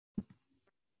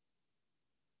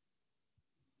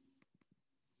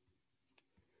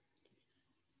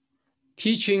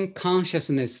Teaching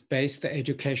consciousness-based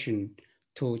education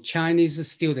to Chinese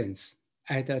students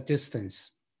at a distance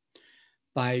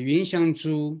by Yunxiang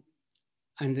Zhu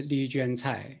and Li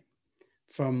Juancai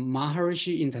from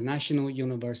Maharishi International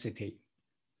University.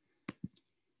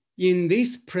 In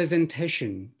this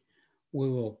presentation, we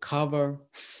will cover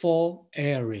 4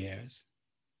 areas: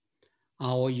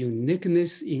 our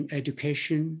uniqueness in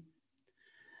education,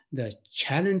 the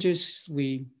challenges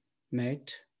we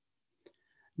met,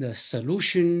 the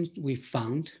solutions we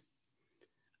found,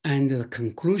 and the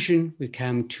conclusion we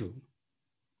came to.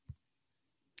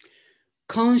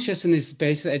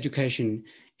 Consciousness-based education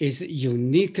is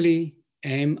uniquely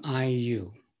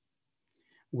MIU.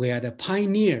 We are the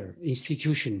pioneer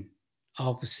institution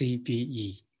of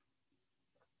CBE.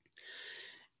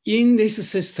 In this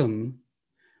system,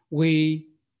 we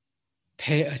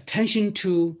pay attention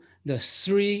to the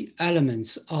 3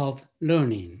 elements of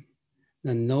learning: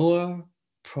 the knower,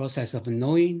 process of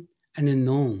knowing, and the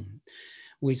known,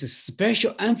 with a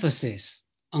special emphasis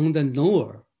on the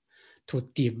knower to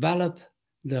develop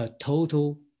the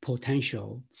total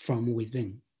potential from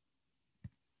within.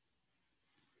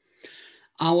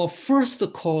 Our first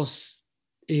course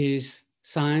is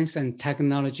Science and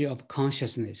Technology of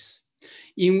Consciousness,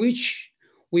 in which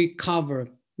we cover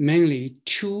mainly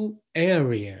 2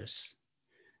 areas: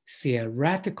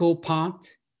 theoretical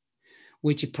part,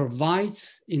 which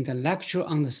provides intellectual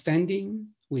understanding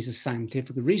with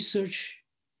scientific research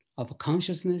of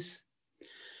consciousness,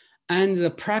 and the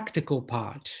practical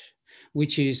part,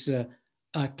 which is a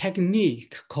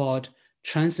technique called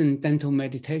transcendental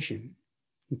meditation,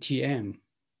 TM.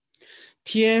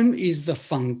 TM is the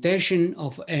foundation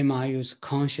of MIU's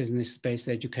consciousness-based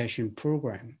education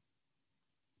program.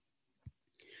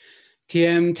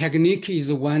 TM technique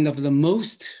is one of the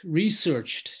most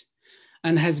researched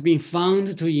and has been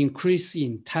found to increase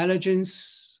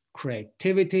intelligence,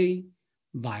 creativity,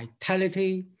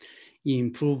 vitality,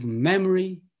 improve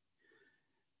memory,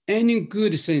 any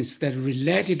good things that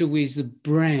related with the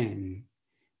brain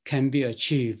can be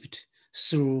achieved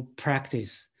through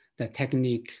practice, the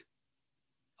technique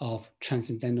of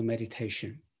transcendental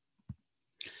meditation.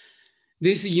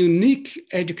 This unique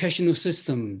educational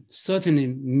system certainly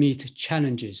meets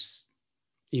challenges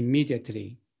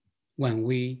immediately when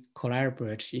we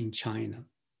collaborate in China.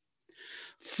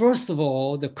 First of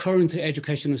all, the current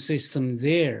educational system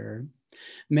there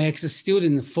makes the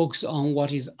student focus on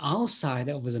what is outside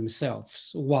of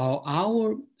themselves, while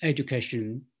our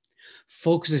education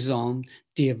focuses on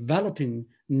developing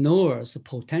knowers'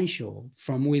 potential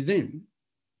from within.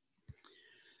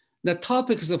 The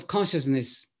topics of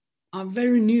consciousness are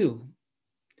very new,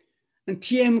 and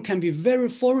TM can be very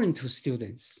foreign to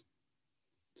students.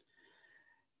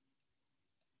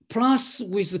 Plus,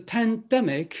 with the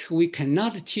pandemic, we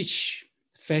cannot teach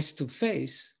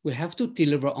face-to-face. We have to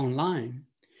deliver online.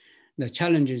 The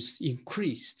challenges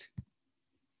increased.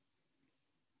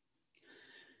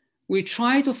 We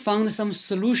try to find some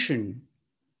solution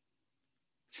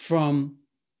from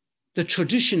the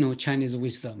traditional Chinese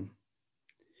wisdom,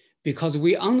 because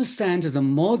we understand the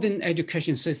modern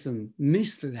education system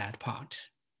missed that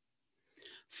part.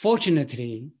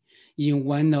 Fortunately, in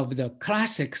one of the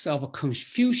classics of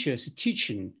Confucius'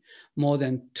 teaching more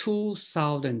than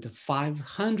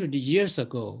 2,500 years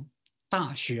ago,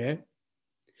 大学,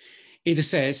 it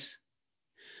says,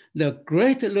 the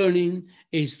great learning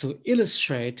is to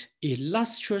illustrate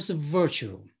illustrious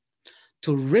virtue,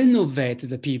 to renovate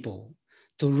the people,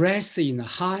 to rest in the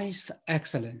highest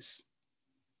excellence.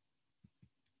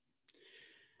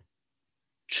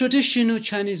 Traditional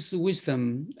Chinese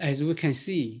wisdom, as we can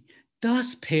see,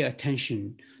 does pay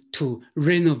attention to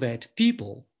renovate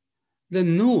people, the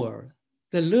knower,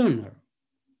 the learner.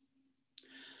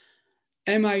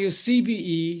 MIU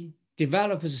CBE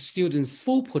develops students'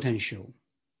 full potential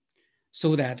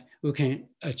so that we can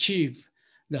achieve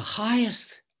the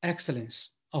highest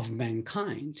excellence of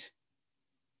mankind.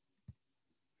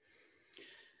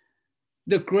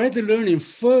 The great learning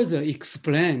further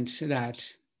explained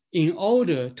that in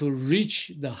order to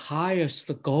reach the highest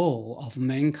goal of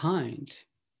mankind,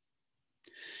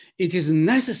 it is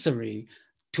necessary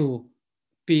to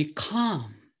be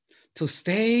calm, to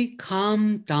stay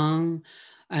calm down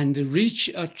and reach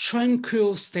a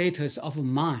tranquil status of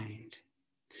mind.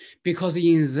 Because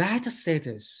in that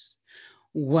status,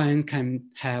 one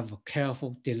can have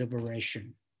careful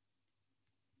deliberation.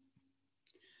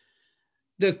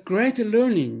 The great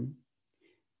learning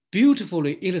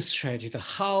beautifully illustrated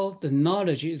how the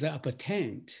knowledge is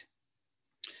obtained.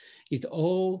 It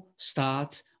all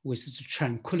starts with the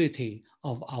tranquility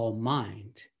of our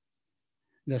mind,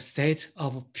 the state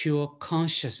of pure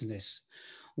consciousness,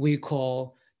 we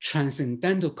call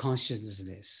transcendental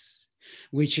consciousness,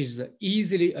 which is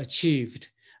easily achieved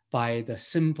by the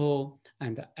simple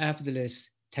and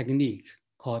effortless technique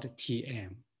called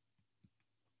TM.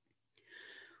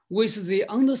 With the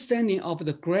understanding of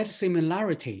the great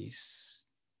similarities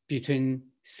between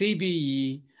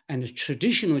CBE and the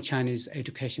traditional Chinese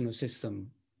educational system,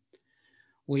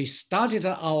 we started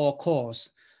our course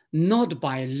not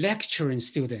by lecturing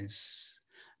students,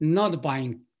 not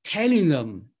by telling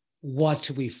them what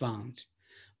we found,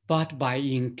 but by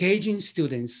engaging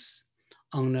students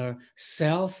on a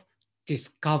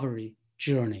self-discovery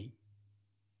journey.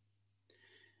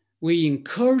 We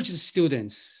encourage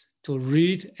students to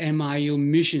read MIU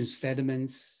mission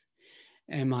statements,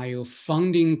 MIU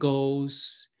founding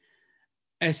goals,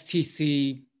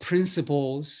 STC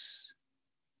principles,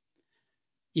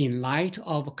 in light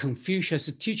of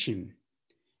Confucius' teaching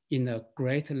in the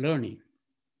Great Learning.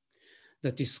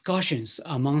 The discussions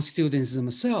among students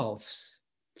themselves,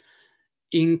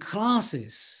 in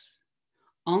classes,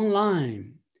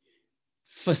 online,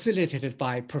 facilitated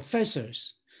by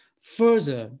professors,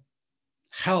 further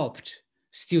helped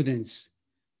students'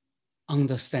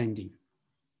 understanding.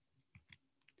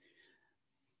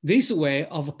 This way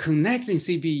of connecting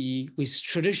CBE with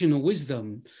traditional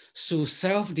wisdom through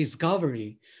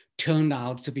self-discovery turned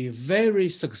out to be very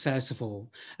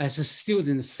successful, as the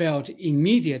student felt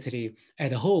immediately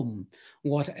at home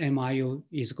what MIU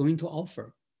is going to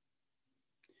offer.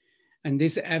 And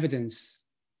this evidence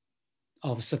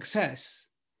of success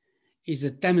is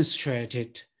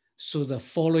demonstrated through the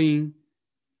following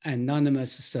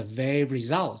anonymous survey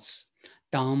results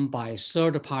done by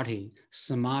third-party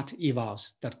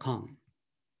smartevals.com.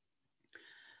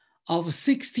 Of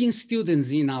 16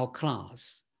 students in our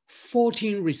class,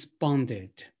 14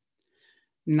 responded.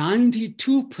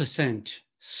 92%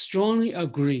 strongly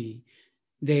agree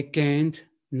they gained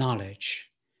knowledge.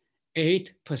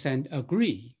 8%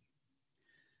 agree.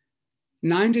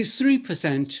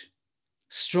 93%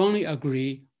 strongly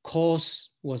agree course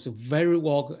was very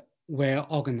well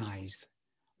organized,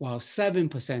 while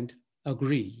 7%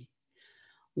 agree.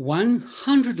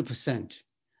 100%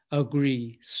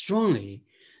 agree strongly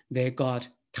they got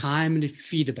timely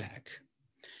feedback.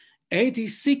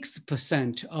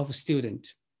 86% of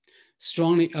students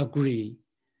strongly agree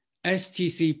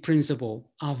STC principles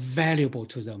are valuable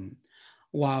to them,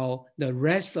 while the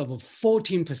rest of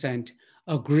 14%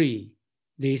 agree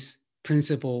these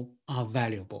principles are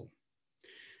valuable.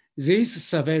 This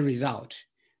survey result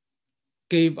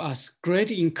gave us great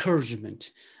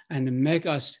encouragement and make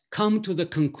us come to the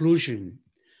conclusion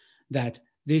that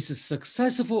this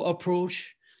successful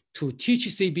approach to teach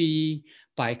CBE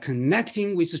by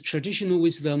connecting with the traditional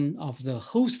wisdom of the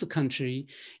host country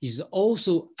is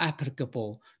also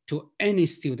applicable to any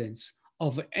students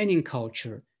of any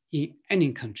culture in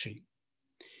any country,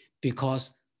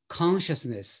 because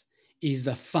consciousness is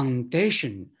the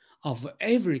foundation of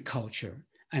every culture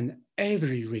and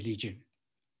every religion.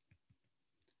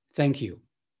 Thank you.